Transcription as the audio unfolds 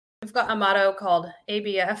We've got a motto called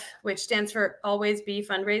ABF, which stands for Always Be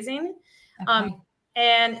Fundraising. Okay.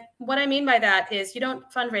 And what I mean by that is you don't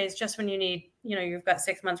fundraise just when you need, you've got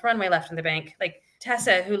 6 months runway left in the bank. Like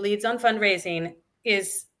Tessa, who leads on fundraising,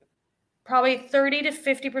 is probably 30 to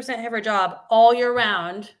 50% of her job all year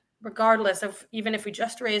round, regardless of even if we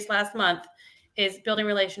just raised last month, is building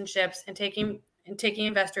relationships and taking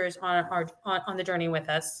investors on the journey with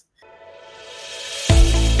us.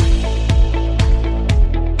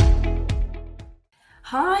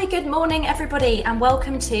 Hi, good morning everybody, and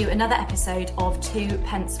welcome to another episode of Two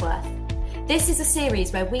Pence Worth. This is a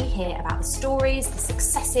series where we hear about the stories, the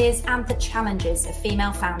successes and the challenges of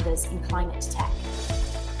female founders in climate tech.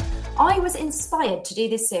 I was inspired to do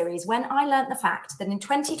this series when I learnt the fact that in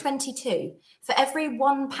 2022, for every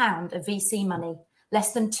 £1 of VC money,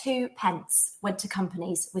 less than 2 pence went to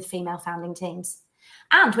companies with female founding teams.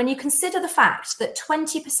 And when you consider the fact that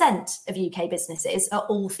 20% of UK businesses are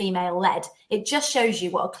all female-led, it just shows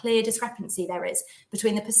you what a clear discrepancy there is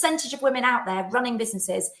between the percentage of women out there running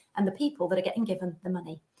businesses and the people that are getting given the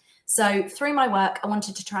money. So through my work, I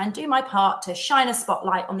wanted to try and do my part to shine a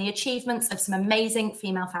spotlight on the achievements of some amazing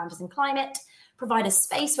female founders in climate, provide a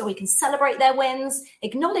space where we can celebrate their wins,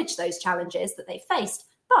 acknowledge those challenges that they faced,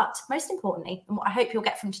 but most importantly, and what I hope you'll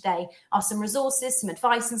get from today, are some resources, some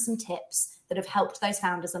advice and some tips that have helped those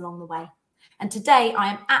founders along the way. And today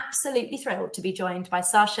I am absolutely thrilled to be joined by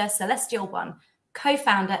Saasha Celestial-One,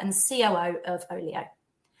 co-founder and COO of OLIO.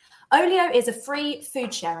 OLIO is a free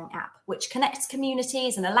food sharing app which connects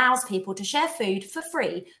communities and allows people to share food for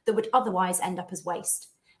free that would otherwise end up as waste.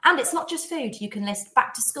 And it's not just food. You can list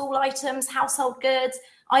back to school items, household goods.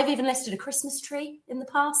 I've even listed a Christmas tree in the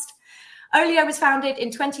past. OLIO was founded in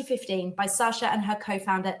 2015 by Saasha and her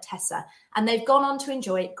co-founder Tessa, and they've gone on to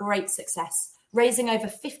enjoy great success, raising over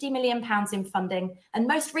 £50 million in funding and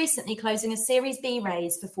most recently closing a Series B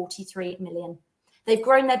raise for £43 million. They've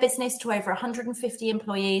grown their business to over 150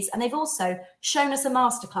 employees, and they've also shown us a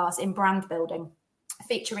masterclass in brand building,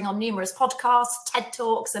 featuring on numerous podcasts, TED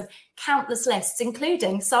Talks, and countless lists,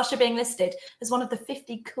 including Saasha being listed as one of the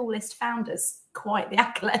 50 coolest founders. Quite the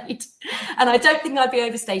accolade. And I don't think I'd be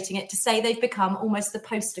overstating it to say they've become almost the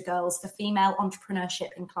poster girls for female entrepreneurship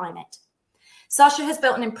in climate. Saasha has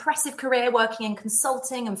built an impressive career working in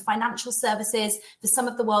consulting and financial services for some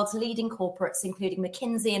of the world's leading corporates, including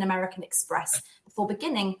McKinsey and American Express, before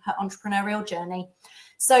beginning her entrepreneurial journey.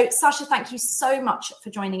 So, Saasha, thank you so much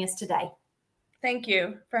for joining us today. Thank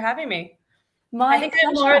you for having me. I think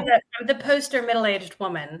I'm more the poster middle-aged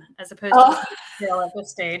woman as opposed to the girl at this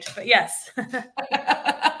stage, but yes.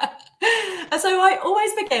 So I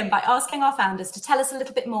always begin by asking our founders to tell us a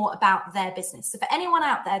little bit more about their business. So for anyone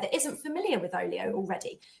out there that isn't familiar with OLIO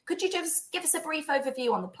already, could you just give us a brief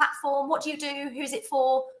overview on the platform? What do you do? Who's it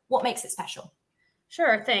for? What makes it special?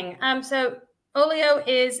 Sure thing. So OLIO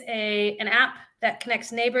is an app that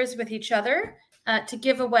connects neighbors with each other to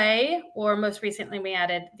give away, or most recently we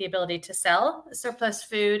added the ability to sell surplus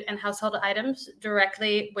food and household items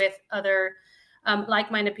directly with other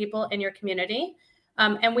like-minded people in your community.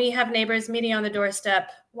 And we have neighbors meeting on the doorstep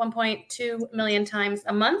 1.2 million times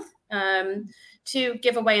a month to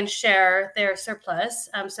give away and share their surplus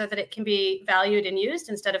so that it can be valued and used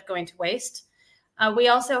instead of going to waste. We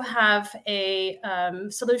also have a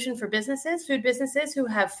solution for businesses, food businesses who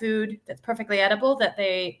have food that's perfectly edible that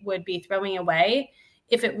they would be throwing away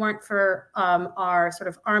if it weren't for our sort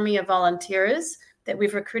of army of volunteers that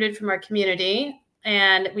we've recruited from our community.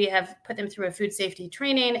 And we have put them through a food safety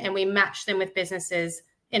training, and we match them with businesses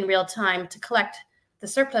in real time to collect the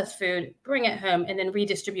surplus food, bring it home, and then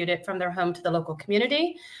redistribute it from their home to the local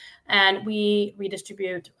community. And we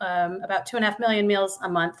redistribute about 2.5 million meals a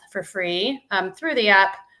month for free through the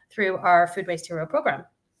app, through our Food Waste Hero program.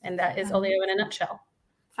 And that is OLIO in a nutshell.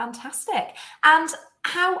 Fantastic. And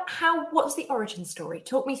what was the origin story?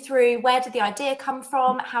 Talk me through, where did the idea come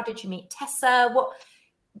from? How did you meet Tessa?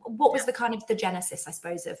 What was the kind of the genesis, I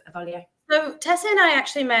suppose, of OLIO? So Tessa and I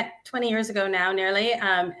actually met 20 years ago now, nearly,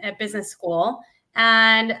 at business school.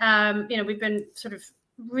 And, we've been sort of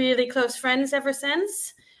really close friends ever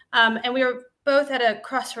since. And we were both at a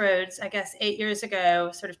crossroads, I guess, 8 years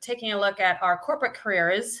ago, sort of taking a look at our corporate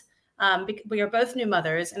careers. We are both new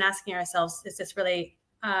mothers and asking ourselves, is this really,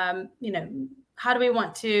 how do we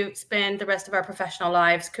want to spend the rest of our professional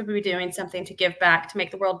lives? Could we be doing something to give back, to make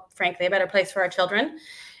the world, frankly, a better place for our children?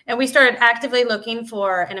 And we started actively looking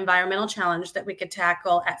for an environmental challenge that we could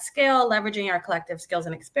tackle at scale, leveraging our collective skills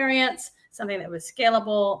and experience, something that was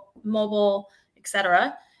scalable, mobile, et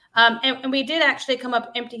cetera. And we did actually come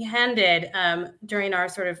up empty-handed during our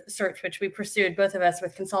sort of search, which we pursued, both of us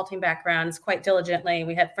with consulting backgrounds, quite diligently.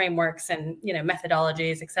 We had frameworks and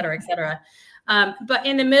methodologies, et cetera, et cetera. But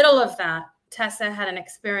in the middle of that, Tessa had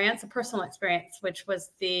a personal experience, which was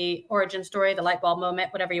the origin story, the light bulb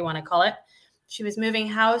moment, whatever you want to call it. She was moving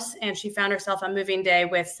house and she found herself on moving day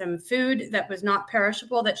with some food that was not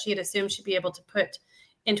perishable that she had assumed she'd be able to put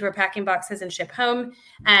into her packing boxes and ship home.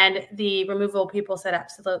 And the removal people said,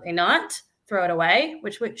 absolutely not, throw it away,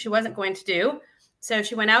 which she wasn't going to do. So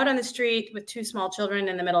she went out on the street with 2 small children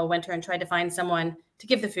in the middle of winter and tried to find someone to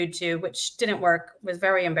give the food to, which didn't work, was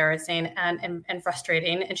very embarrassing and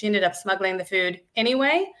frustrating. And she ended up smuggling the food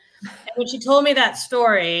anyway. And when she told me that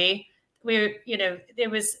story,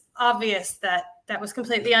 it was obvious that was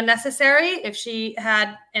completely unnecessary. If she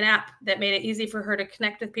had an app that made it easy for her to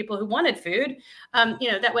connect with people who wanted food,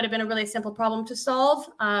 that would have been a really simple problem to solve.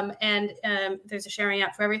 And there's a sharing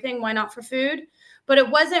app for everything. Why not for food? But it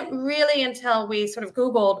wasn't really until we sort of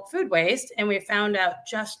Googled food waste and we found out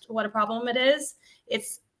just what a problem it is.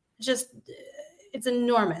 It's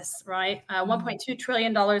enormous, right? $1.2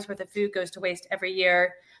 trillion worth of food goes to waste every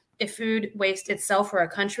year. If food waste itself were a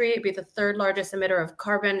country, it'd be the 3rd largest emitter of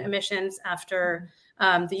carbon emissions after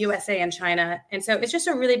the USA and China. And so it's just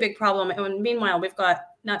a really big problem. And meanwhile, we've got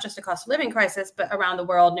not just a cost of living crisis, but around the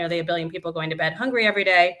world, nearly 1 billion people going to bed hungry every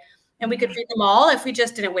day. And we could feed them all if we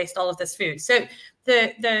just didn't waste all of this food. So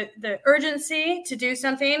the urgency to do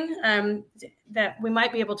something that we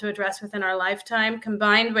might be able to address within our lifetime,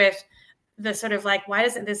 combined with the sort of like, why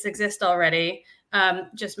doesn't this exist already,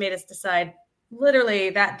 just made us decide literally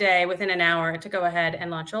that day, within an hour, to go ahead and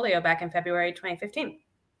launch OLIO back in February 2015.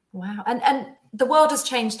 Wow. And the world has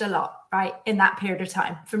changed a lot, right, in that period of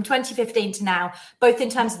time, from 2015 to now, both in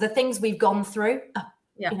terms of the things we've gone through,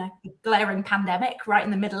 glaring pandemic right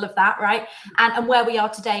in the middle of that, right? And where we are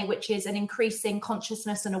today, which is an increasing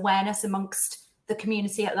consciousness and awareness amongst the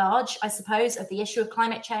community at large, I suppose, of the issue of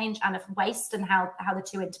climate change and of waste and how the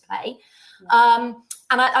two interplay. And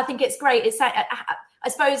I think it's great. I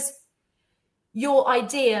suppose your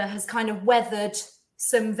idea has kind of weathered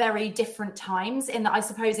some very different times, in that I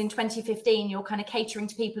suppose in 2015, you're kind of catering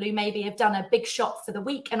to people who maybe have done a big shop for the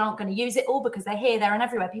week and aren't going to use it all because they're here, there and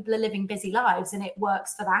everywhere. People are living busy lives and it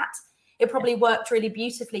works for that. It probably worked really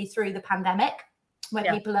beautifully through the pandemic, where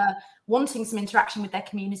people are wanting some interaction with their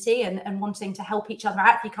community and wanting to help each other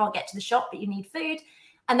out if you can't get to the shop, but you need food.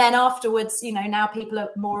 And then afterwards, now people are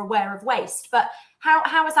more aware of waste. But how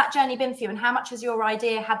has that journey been for you? And how much has your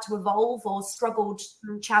idea had to evolve or struggled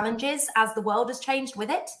challenges as the world has changed with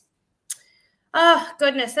it? Oh,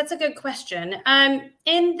 goodness, that's a good question.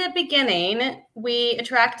 In the beginning, we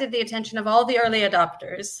attracted the attention of all the early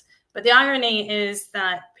adopters. But the irony is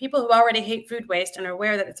that people who already hate food waste and are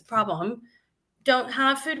aware that it's a problem don't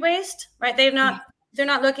have food waste, right? They're not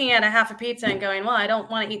looking at a half a pizza and going, well, I don't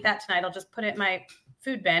want to eat that tonight. I'll just put it in my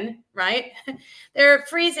food bin, right? They're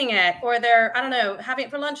freezing it, or they're, having it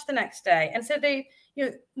for lunch the next day. And so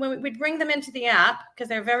when we bring them into the app, because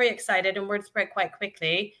they're very excited and word spread quite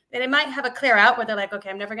quickly, they might have a clear out where they're like, okay,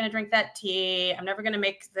 I'm never going to drink that tea. I'm never going to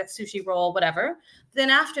make that sushi roll, whatever. Then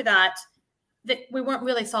after that, we weren't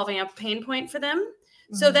really solving a pain point for them.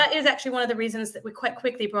 Mm-hmm. So that is actually one of the reasons that we quite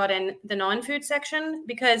quickly brought in the non-food section,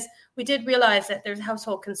 because we did realize that there's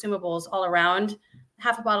household consumables all around.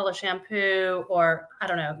 Half a bottle of shampoo, or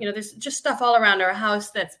there's just stuff all around our house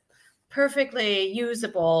that's perfectly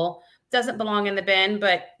usable, doesn't belong in the bin,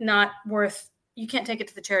 but not worth, you can't take it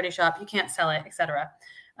to the charity shop, you can't sell it, etc.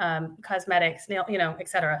 Cosmetics, nail,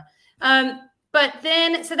 etc. But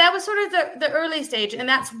then, so that was sort of the early stage. And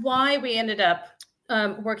that's why we ended up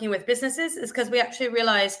working with businesses, is because we actually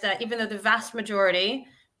realized that even though the vast majority,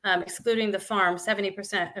 excluding the farm,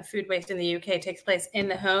 70% of food waste in the UK takes place in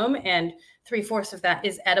the home, and 3/4 of that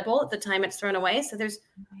is edible at the time it's thrown away. So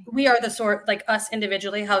we are the sort, like us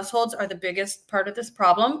individually, households are the biggest part of this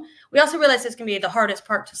problem. We also realize this can be the hardest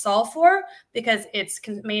part to solve for, because it's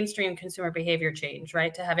mainstream consumer behavior change,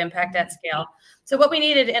 right? To have impact at scale. So what we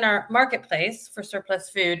needed in our marketplace for surplus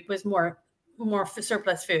food was more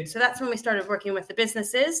surplus food. So that's when we started working with the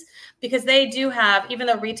businesses, because they do have, even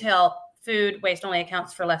though retail food waste only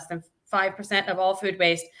accounts for less than 5% of all food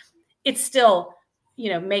waste, it's still,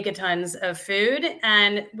 megatons of food.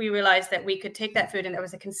 And we realized that we could take that food, and there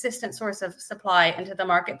was a consistent source of supply into the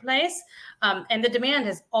marketplace. And the demand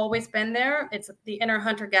has always been there. It's the inner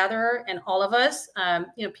hunter-gatherer in all of us.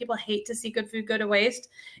 People hate to see good food go to waste.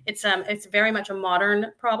 It's very much a modern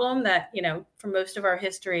problem that, for most of our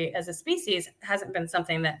history as a species, hasn't been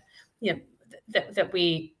something that, that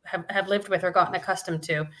we have lived with or gotten accustomed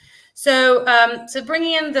to. So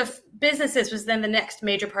bringing in the businesses was then the next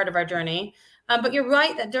major part of our journey. But you're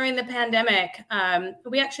right that during the pandemic,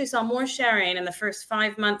 we actually saw more sharing in the first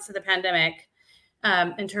 5 months of the pandemic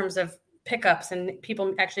in terms of pickups and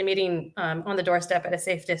people actually meeting on the doorstep at a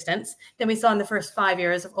safe distance than we saw in the first 5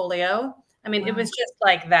 years of OLIO. I mean, It was just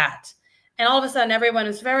like that. And all of a sudden, everyone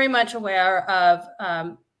was very much aware of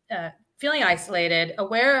feeling isolated,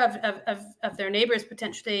 aware of their neighbors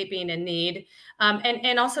potentially being in need,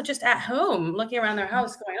 and also just at home, looking around their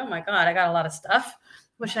house going, oh my God, I got a lot of stuff.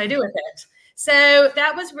 What should I do with it? So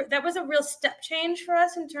that was a real step change for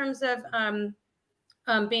us in terms of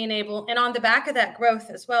being able, and on the back of that growth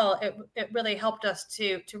as well, it really helped us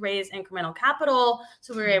to raise incremental capital.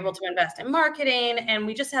 So we were able to invest in marketing, and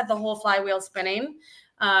we just had the whole flywheel spinning.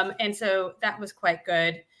 And so that was quite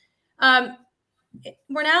good.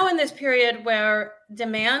 We're now in this period where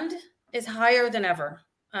demand is higher than ever.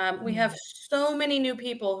 We have so many new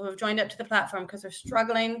people who have joined up to the platform because they're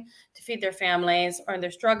struggling to feed their families, or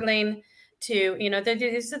they're struggling to,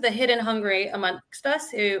 these are the hidden hungry amongst us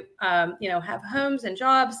who, have homes and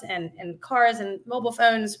jobs and cars and mobile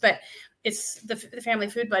phones, but it's the family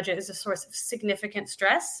food budget is a source of significant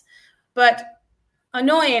stress. But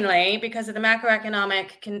annoyingly, because of the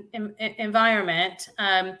macroeconomic environment,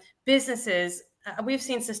 businesses, we've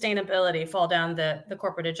seen sustainability fall down the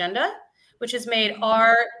corporate agenda, which has made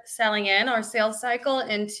our sales cycle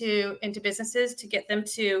into businesses to get them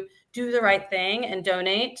to do the right thing and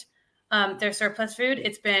donate their surplus food.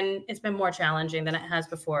 It's been more challenging than it has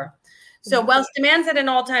before. So whilst demand's at an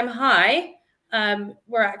all-time high,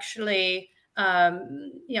 we're actually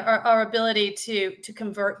our ability to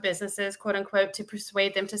convert businesses, quote unquote, to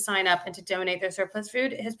persuade them to sign up and to donate their surplus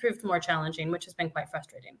food has proved more challenging, which has been quite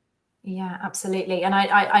frustrating. Yeah, absolutely. And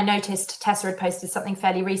I noticed Tessa had posted something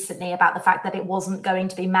fairly recently about the fact that it wasn't going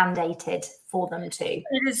to be mandated for them to. It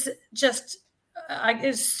is just,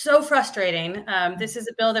 it's so frustrating. This is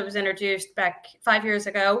a bill that was introduced back 5 years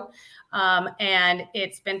ago. And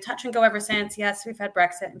it's been touch and go ever since. Yes, we've had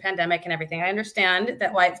Brexit and pandemic and everything. I understand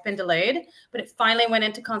that why it's been delayed, but it finally went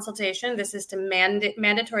into consultation. This is to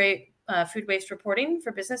mandatory food waste reporting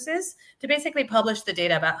for businesses to basically publish the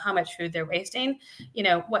data about how much food they're wasting.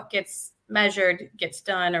 What gets measured gets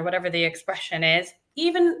done, or whatever the expression is.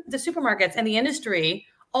 Even the supermarkets and the industry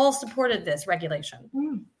all supported this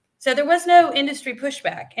regulation. So there was no industry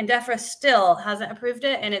pushback, and DEFRA still hasn't approved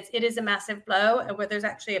it. And it is a massive blow. And where there's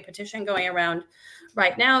actually a petition going around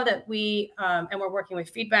right now that and we're working with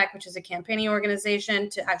Feedback, which is a campaigning organization,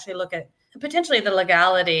 to actually look at potentially the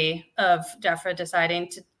legality of DEFRA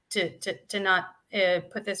deciding to not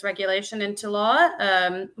put this regulation into law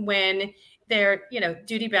when they're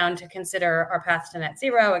duty bound to consider our path to net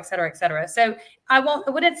zero, et cetera, et cetera. So I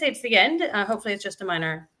wouldn't say it's the end. Hopefully it's just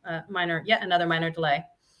yet another minor delay.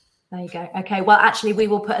 There you go. Okay. Well, actually, we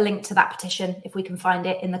will put a link to that petition if we can find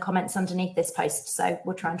it in the comments underneath this post. So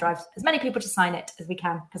we'll try and drive as many people to sign it as we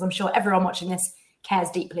can, because I'm sure everyone watching this cares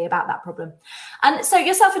deeply about that problem. And so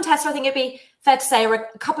yourself and Tessa, I think it'd be fair to say, are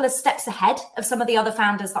a couple of steps ahead of some of the other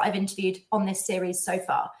founders that I've interviewed on this series so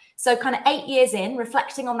far. So kind of 8 years in,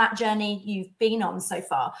 reflecting on that journey you've been on so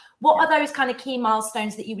far, what are those kind of key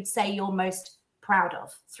milestones that you would say you're most proud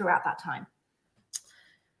of throughout that time?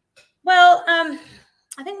 Well,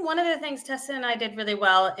 I think one of the things Tessa and I did really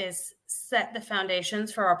well is set the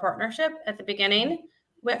foundations for our partnership at the beginning.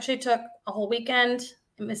 We actually took a whole weekend.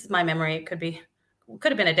 And this is my memory. It could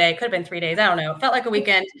have been a day, could have been 3 days. I don't know. It felt like a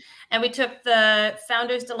weekend. And we took the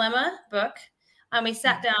Founder's Dilemma book and we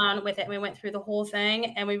sat down with it and we went through the whole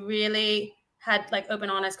thing. And we really had open,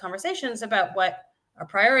 honest conversations about what our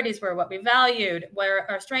priorities were, what we valued, where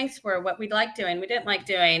our strengths were, what we liked doing, we didn't like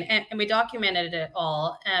doing, and we documented it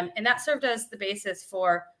all. And that served as the basis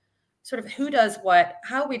for sort of who does what,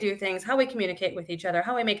 how we do things, how we communicate with each other,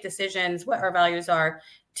 how we make decisions, what our values are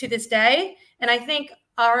to this day. And I think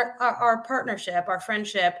our partnership, our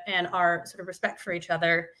friendship, and our sort of respect for each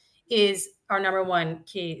other is our number one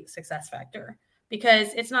key success factor, because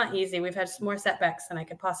it's not easy. We've had more setbacks than I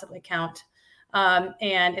could possibly count.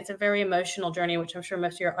 And it's a very emotional journey, which I'm sure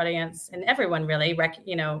most of your audience and everyone really,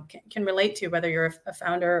 can relate to, whether you're a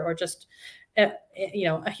founder or just, a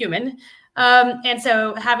human. And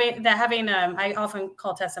so I often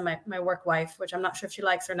call Tessa my work wife, which I'm not sure if she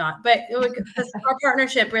likes or not, but our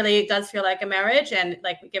partnership really does feel like a marriage, and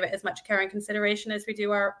we give it as much care and consideration as we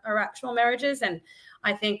do our actual marriages. And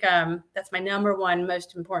I think that's my number one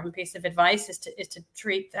most important piece of advice is to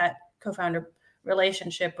treat that co-founder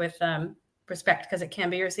relationship with respect, because it can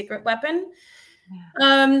be your secret weapon.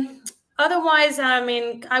 Yeah. Otherwise,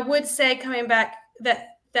 I would say, coming back,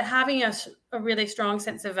 that that having a really strong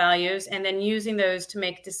sense of values and then using those to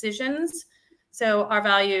make decisions. So our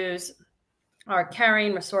values are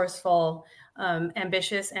caring, resourceful,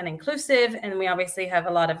 ambitious, and inclusive. And we obviously have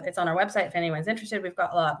a lot of, it's on our website if anyone's interested. We've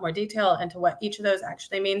got a lot more detail into what each of those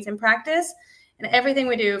actually means in practice. And everything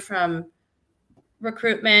we do, from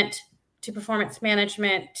recruitment to performance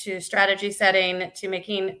management to strategy setting to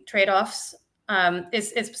making trade-offs,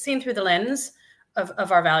 is seen through the lens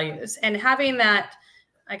of our values. And having that,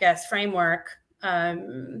 I guess, framework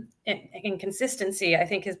in consistency, I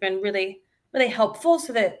think has been really, really helpful,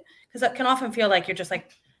 so that, because it can often feel like you're just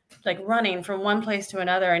like running from one place to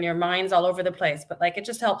another and your mind's all over the place. But like, it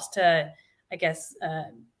just helps to, I guess,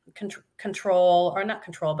 control, or not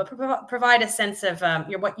control, but provide a sense of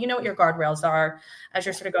what your guardrails are as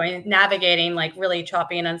you're sort of going, navigating like really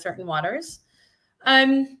choppy and uncertain waters.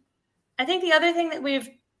 I think the other thing that we've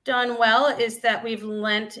done well is that we've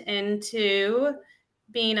lent into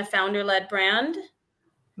being a founder-led brand.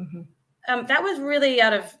 Mm-hmm. That was really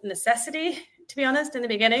out of necessity, to be honest, in the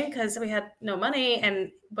beginning, because we had no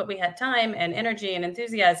money, but we had time and energy and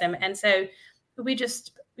enthusiasm. And so we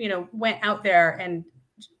just, went out there and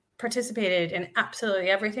participated in absolutely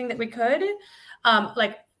everything that we could.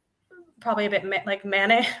 Probably a bit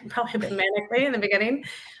manically in the beginning,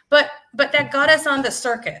 but that got us on the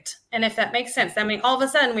circuit. And if that makes sense, I mean, all of a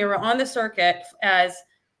sudden we were on the circuit as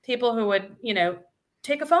people who would,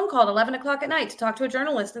 take a phone call at 11 o'clock at night to talk to a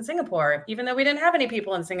journalist in Singapore, even though we didn't have any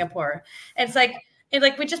people in Singapore. And it's like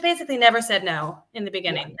we just basically never said no in the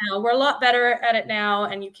beginning. Yeah. Now we're a lot better at it now,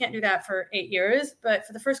 and you can't do that for 8 years. But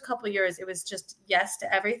for the first couple of years, it was just yes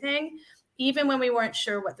to everything, even when we weren't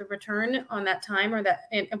sure what the return on that time or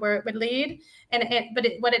where it would lead.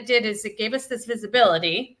 What it did is it gave us this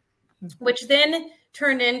visibility, which then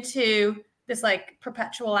turned into this like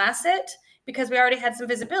perpetual asset, because we already had some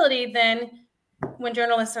visibility. Then when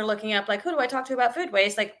journalists are looking up, like, who do I talk to about food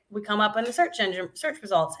waste? Like, we come up in the search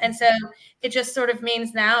results. And so it just sort of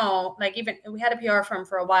means now, like, even we had a PR firm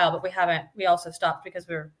for a while, but we also stopped because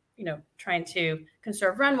we were, trying to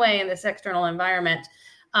conserve runway in this external environment.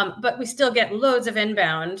 But we still get loads of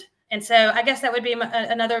inbound. And so I guess that would be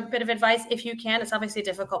another bit of advice. If you can, it's obviously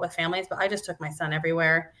difficult with families, but I just took my son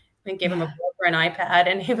everywhere and gave him a book or an iPad.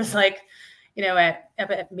 And he was like,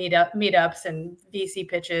 at meetups and VC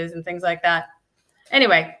pitches and things like that.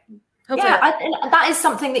 Anyway, that is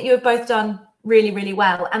something that you have both done really, really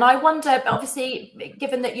well. And I wonder, obviously,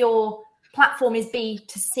 given that your platform is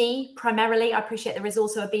B2C primarily, I appreciate there is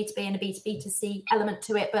also a B2B and a B2B2C element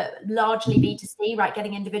to it, but largely B2C, right?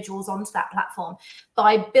 Getting individuals onto that platform.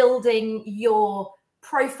 By building your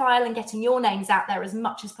profile and getting your names out there as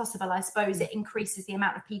much as possible, I suppose it increases the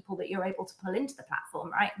amount of people that you're able to pull into the platform,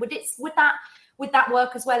 right? Would that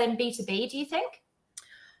work as well in B2B, do you think?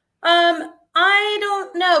 I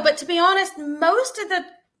don't know, but to be honest, most of the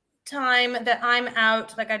time that I'm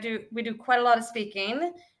out, like we do quite a lot of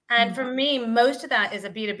speaking. And for me, most of that is a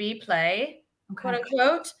B2B play, quote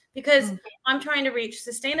unquote, because I'm trying to reach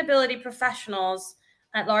sustainability professionals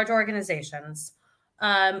at large organizations,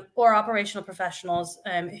 or operational professionals,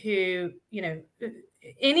 who,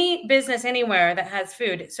 any business anywhere that has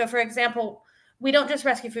food. So for example, we don't just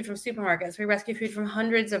rescue food from supermarkets. We rescue food from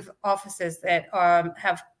hundreds of offices that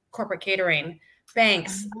have corporate catering,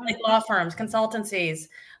 banks, like law firms, consultancies,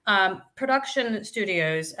 production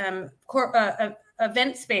studios,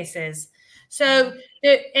 event spaces. So,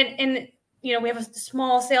 we have a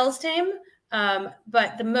small sales team,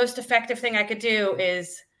 but the most effective thing I could do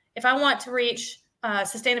is, if I want to reach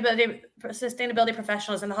sustainability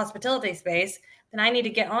professionals in the hospitality space, then I need to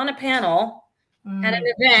get on a panel at an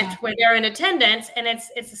event where they're in attendance, and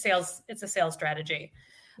it's a sales strategy.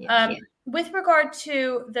 With regard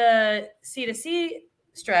to the C2C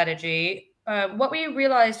strategy, what we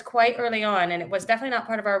realized quite early on, and it was definitely not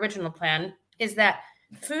part of our original plan, is that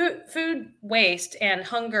food waste and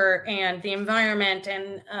hunger and the environment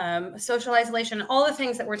and social isolation, all the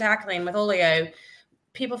things that we're tackling with OLIO,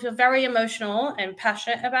 people feel very emotional and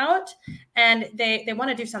passionate about, and they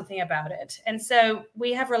want to do something about it. And so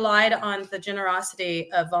we have relied on the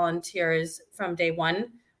generosity of volunteers from day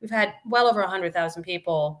one. We've had well over 100,000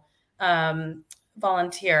 people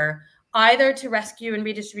volunteer, either to rescue and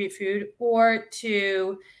redistribute food or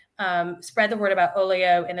to spread the word about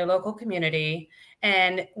OLIO in their local community.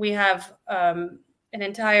 And we have an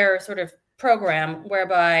entire sort of program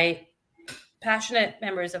whereby passionate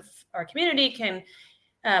members of our community can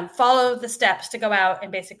follow the steps to go out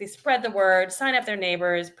and basically spread the word, sign up their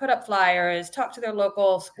neighbors, put up flyers, talk to their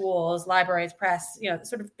local schools, libraries, press,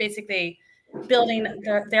 sort of basically building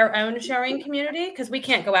their own sharing community, because we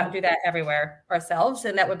can't go out and do that everywhere ourselves,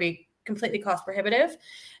 and that would be completely cost prohibitive.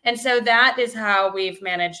 And so that is how we've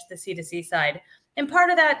managed the C2C side. And part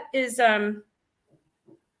of that is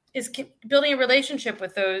building a relationship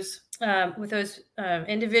with those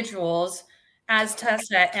individuals, as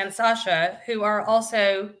Tessa and Saasha, who are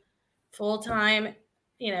also full-time,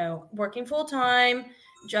 working full-time,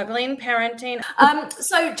 juggling parenting.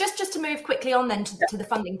 So just to move quickly on then to the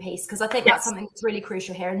funding piece, because I think that's something that's really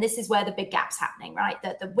crucial here. And this is where the big gap's happening, right?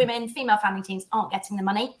 That the female founding teams aren't getting the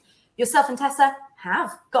money. Yourself and Tessa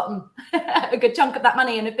have gotten a good chunk of that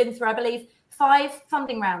money and have been through, I believe, 5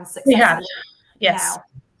 funding rounds successfully. Yes. Now.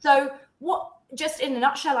 So what, just in a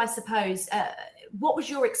nutshell, I suppose, what was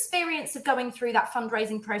your experience of going through that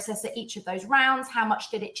fundraising process at each of those rounds? How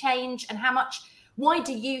much did it change? And why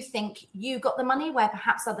do you think you got the money where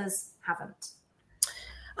perhaps others haven't?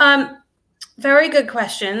 Very good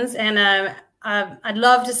questions. And I'd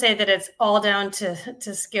love to say that it's all down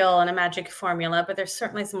to skill and a magic formula, but there's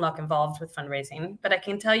certainly some luck involved with fundraising. But I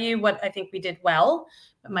can tell you what I think we did well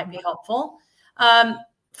that might be helpful.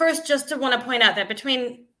 First, just to want to point out that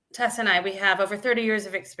between Tess and I, we have over 30 years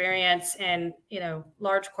of experience in,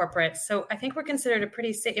 large corporates. So I think we're considered a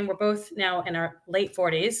pretty safe, and we're both now in our late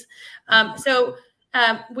 40s.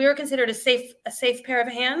 We were considered a safe pair of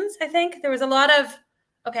hands. I think there was a lot of,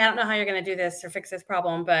 okay, I don't know how you're going to do this or fix this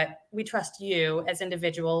problem, but we trust you as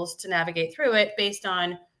individuals to navigate through it based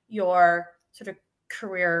on your sort of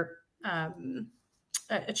career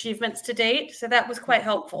achievements to date. So that was quite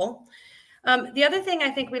helpful. The other thing I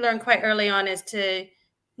think we learned quite early on is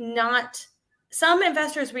some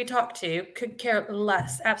investors we talked to could care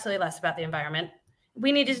absolutely less about the environment.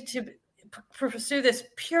 We needed to pursue this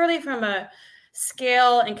purely from a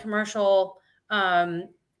scale and commercial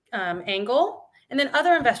angle. And then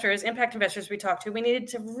other investors, impact investors we talked to, we needed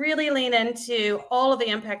to really lean into all of the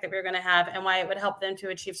impact that we were going to have and why it would help them to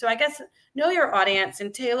achieve. So I guess know your audience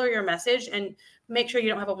and tailor your message and make sure you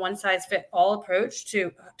don't have a one-size-fits-all approach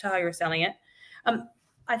to how you're selling it.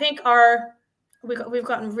 I think we've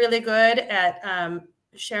gotten really good at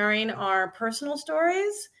sharing our personal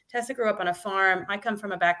stories. Tessa grew up on a farm. I come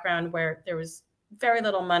from a background where there was very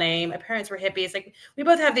little money. My parents were hippies. Like, we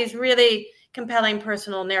both have these really compelling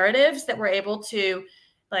personal narratives that we're able to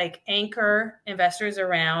anchor investors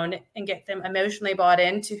around and get them emotionally bought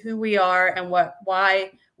into who we are and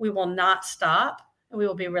why we will not stop and we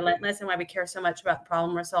will be relentless and why we care so much about the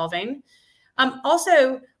problem we're solving.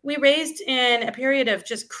 Also, we raised in a period of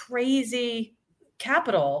just crazy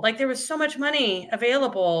capital. There was so much money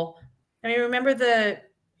available. I mean, remember the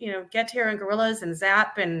Get Here and Gorillas and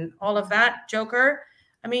Zap and all of that, Joker.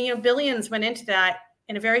 I mean, billions went into that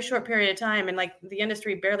in a very short period of time, and the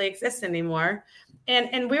industry barely exists anymore.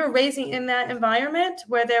 And we were raising in that environment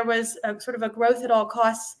where there was a sort of a growth at all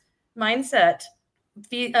costs mindset.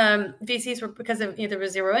 VCs were, because of either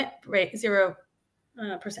 0%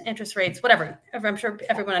 interest rates, whatever. I'm sure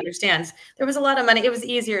everyone understands. There was a lot of money. It was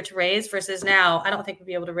easier to raise versus now. I don't think we'd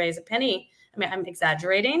be able to raise a penny. I mean, I'm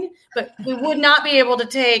exaggerating, but we would not be able to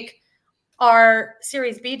take our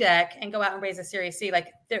Series B deck and go out and raise a Series C.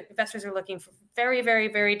 The investors are looking for very, very,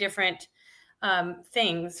 very different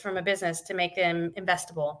things from a business to make them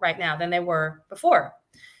investable right now than they were before.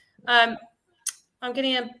 I'm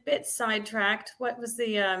getting a bit sidetracked. What's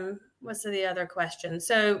the other question?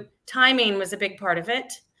 So timing was a big part of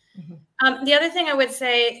it. Mm-hmm. The other thing I would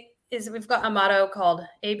say is we've got a motto called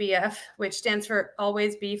ABF, which stands for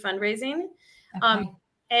Always Be Fundraising. Okay.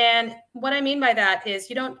 And what I mean by that is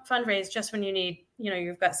you don't fundraise just when you need,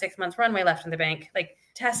 you've got 6 months runway left in the bank.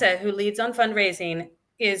 Tessa, who leads on fundraising,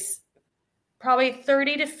 is probably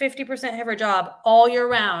 30 to 50% of her job all year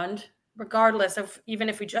round, regardless of, even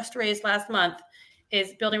if we just raised last month,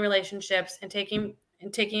 is building relationships and taking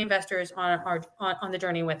investors on the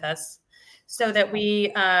journey with us, so that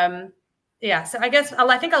we, So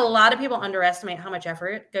I think a lot of people underestimate how much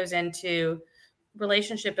effort goes into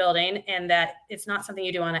relationship building, and that it's not something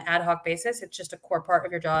you do on an ad hoc basis. It's just a core part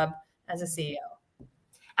of your job as a CEO.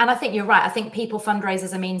 And I think you're right. I think people fundraise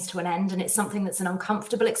as a means to an end, and it's something that's an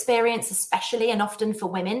uncomfortable experience, especially and often for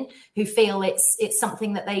women who feel it's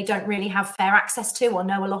something that they don't really have fair access to or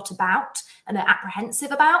know a lot about and are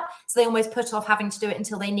apprehensive about. So they almost put off having to do it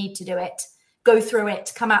until they need to do it, go through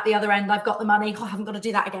it, come out the other end. I've got the money. I haven't got to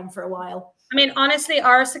do that again for a while. I mean, honestly,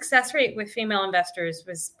 our success rate with female investors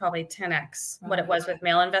was probably 10x what it was with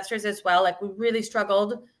male investors as well. We really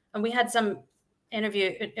struggled, and we had some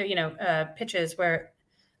pitches where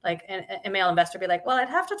a male investor be like, well, I'd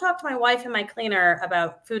have to talk to my wife and my cleaner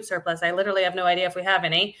about food surplus. I literally have no idea if we have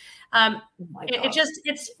any.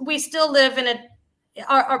 We still live in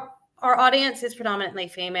our audience is predominantly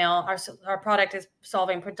female. Our product is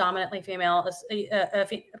solving predominantly female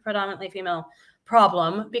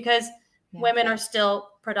problem, because women are still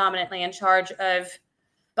predominantly in charge of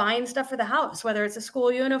buying stuff for the house, whether it's a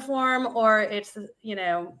school uniform or it's, you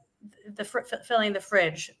know, filling the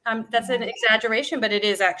fridge. That's an exaggeration, but it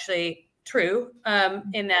is actually true,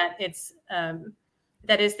 in that it's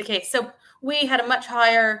that is the case. So we had a much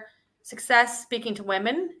higher success speaking to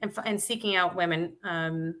women and seeking out women.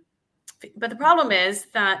 But the problem is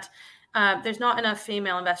that there's not enough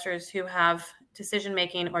female investors who have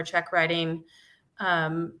decision-making or check writing,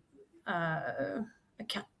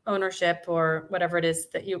 ownership, or whatever it is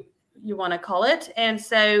that you want to call it. And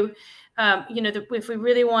so, if we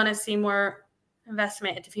really want to see more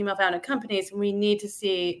investment into female-founded companies, we need to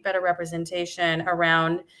see better representation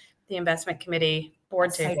around the investment committee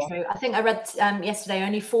board table. So true. I think I read yesterday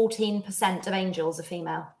only 14% of angels are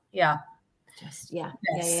female. Yeah. Yeah.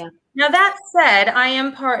 Now, that said, I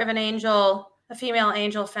am part of a female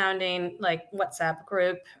angel founding, like, WhatsApp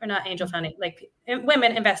group, or not angel founding, like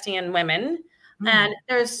women investing in women. And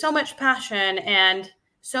there's so much passion and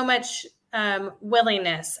so much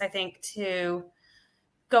willingness, I think, to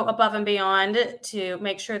go above and beyond to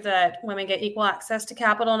make sure that women get equal access to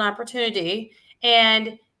capital and opportunity.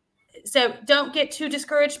 And so don't get too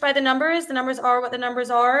discouraged by the numbers. The numbers are what the numbers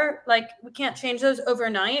are. Like, we can't change those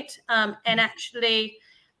overnight. And actually,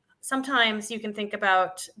 sometimes you can think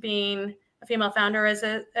about being a female founder as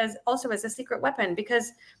a secret weapon,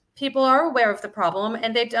 because people are aware of the problem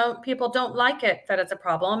and people don't like it that it's a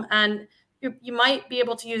problem. And you might be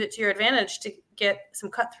able to use it to your advantage to get some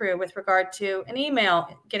cut through with regard to an email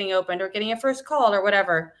getting opened or getting a first call or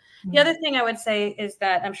whatever. The other thing I would say is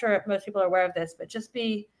that, I'm sure most people are aware of this, but just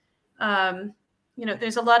be,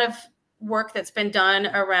 there's a lot of work that's been done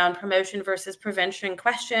around promotion versus prevention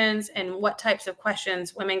questions, and what types of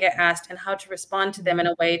questions women get asked and how to respond to them in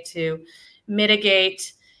a way to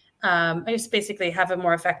mitigate, just basically have a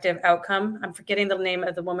more effective outcome. I'm forgetting the name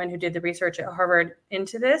of the woman who did the research at Harvard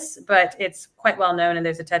into this, but it's quite well known, and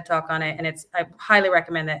there's a TED Talk on it, and I highly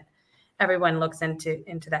recommend that everyone looks into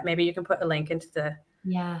that. Maybe you can put a link into the.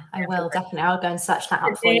 Yeah, I will, definitely. I'll go and search that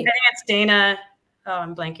up for you. I think it's Dana. Oh,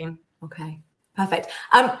 I'm blanking. Okay. Perfect.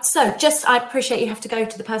 So I appreciate you have to go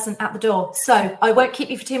to the person at the door. So I won't keep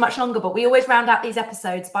you for too much longer, but we always round out these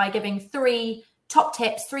episodes by giving 3 top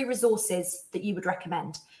tips, 3 resources that you would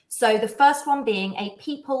recommend. So the first one being a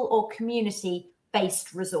people or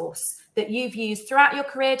community-based resource that you've used throughout your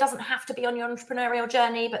career. Doesn't have to be on your entrepreneurial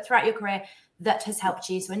journey, but throughout your career that has helped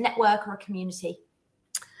you. So a network or a community.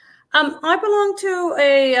 I belong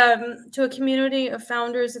to a community of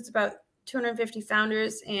founders. It's about 250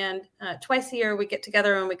 founders, and twice a year we get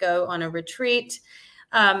together and we go on a retreat,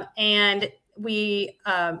 and we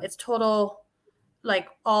it's total, like,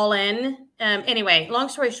 all in. Anyway, long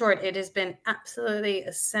story short, it has been absolutely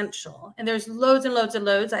essential, and there's loads and loads and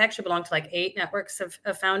loads. I actually belong to like 8 networks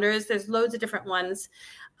of founders. There's loads of different ones,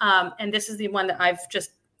 and this is the one that I've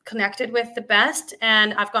just connected with the best,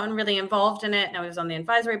 and I've gotten really involved in it, and I was on the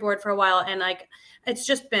advisory board for a while, and like, it's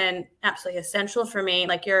just been absolutely essential for me.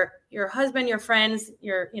 Like, your husband, your friends,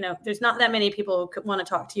 there's not that many people who want to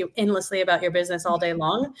talk to you endlessly about your business all day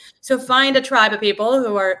long. So find a tribe of people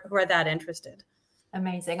who are that interested.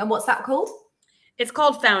 Amazing. And what's that called? It's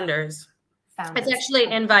called Founders. It's actually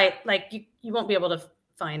an invite. Like, you won't be able to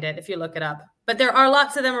find it if you look it up, but there are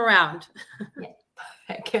lots of them around. Yeah.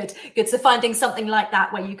 Good. So finding something like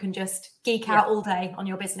that where you can just geek out all day on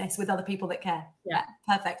your business with other people that care. Yeah.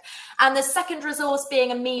 Perfect. And the second resource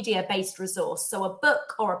being a media-based resource. So a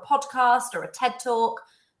book or a podcast or a TED Talk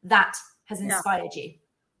that has inspired you.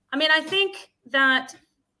 I mean, I think that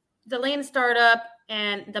the Lean Startup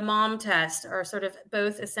and the Mom Test are sort of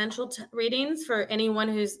both essential readings for anyone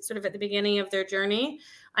who's sort of at the beginning of their journey.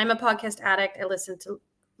 I'm a podcast addict. I listen to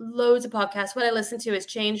loads of podcasts. What I listen to has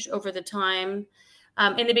changed over the time.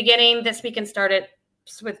 In the beginning, This Week in Startup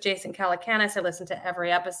with Jason Calacanis, I listened to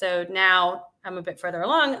every episode. Now I'm a bit further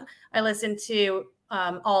along. I listen to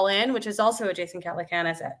All In, which is also a Jason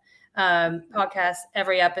Calacanis podcast,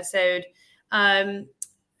 every episode.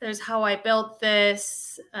 There's How I Built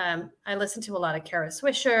This. I listen to a lot of Kara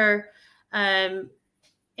Swisher.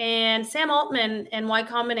 And Sam Altman and Y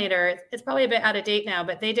Combinator, it's probably a bit out of date now,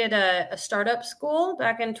 but they did a startup school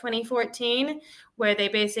back in 2014 where they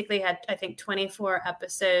basically had, I think, 24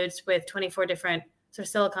 episodes with 24 different sort of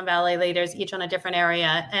Silicon Valley leaders, each on a different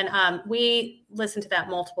area. And we listened to that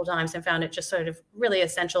multiple times and found it just sort of really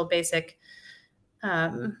essential, basic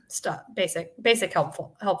stuff, basic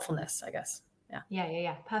helpfulness, I guess.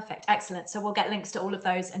 Yeah. Perfect. Excellent. So we'll get links to all of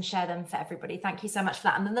those and share them for everybody. Thank you so much for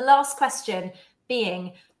that. And then the last question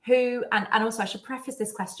being who, and also I should preface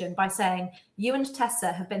this question by saying you and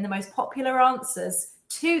Tessa have been the most popular answers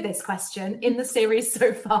to this question in the series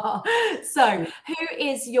so far. So who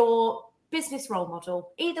is your business role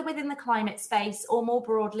model, either within the climate space or more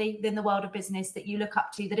broadly within the world of business, that you look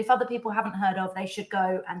up to, that if other people haven't heard of, they should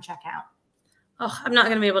go and check out? Oh, I'm not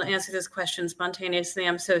going to be able to answer this question spontaneously.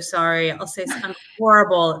 I'm so sorry. I'll say I'm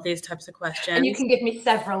horrible at these types of questions. And you can give me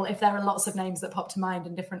several if there are lots of names that pop to mind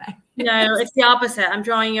in different names. No, it's the opposite. I'm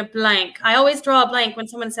drawing a blank. I always draw a blank when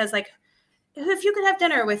someone says, like, if you could have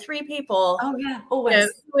dinner with 3 people, oh yeah, always,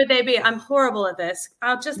 who would they be? I'm horrible at this.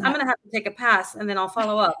 I'm going to have to take a pass and then I'll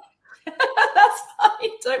follow up. That's fine.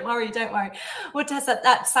 Don't worry. Well, Tessa,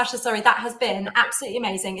 Saasha, sorry, that has been absolutely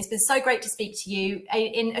amazing. It's been so great to speak to you.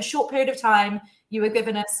 In a short period of time, you have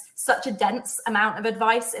given us such a dense amount of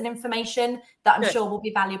advice and information that I'm sure will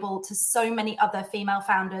be valuable to so many other female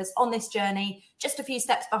founders on this journey, just a few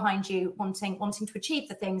steps behind you, wanting to achieve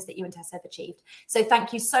the things that you and Tessa have achieved. So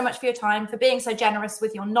thank you so much for your time, for being so generous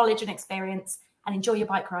with your knowledge and experience, and enjoy your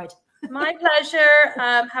bike ride. My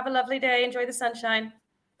pleasure. Have a lovely day. Enjoy the sunshine.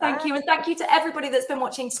 Thank you. And thank you to everybody that's been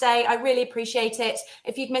watching today. I really appreciate it.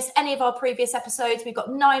 If you've missed any of our previous episodes, we've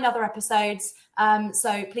got 9 other episodes.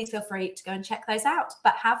 So please feel free to go and check those out.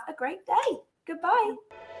 But have a great day. Goodbye.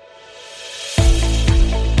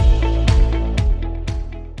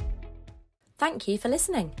 Thank you for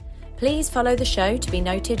listening. Please follow the show to be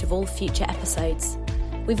noted of all future episodes.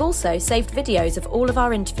 We've also saved videos of all of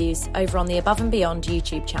our interviews over on the Above and Beyond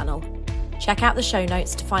YouTube channel. Check out the show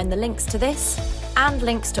notes to find the links to this and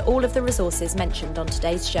links to all of the resources mentioned on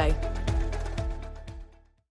today's show.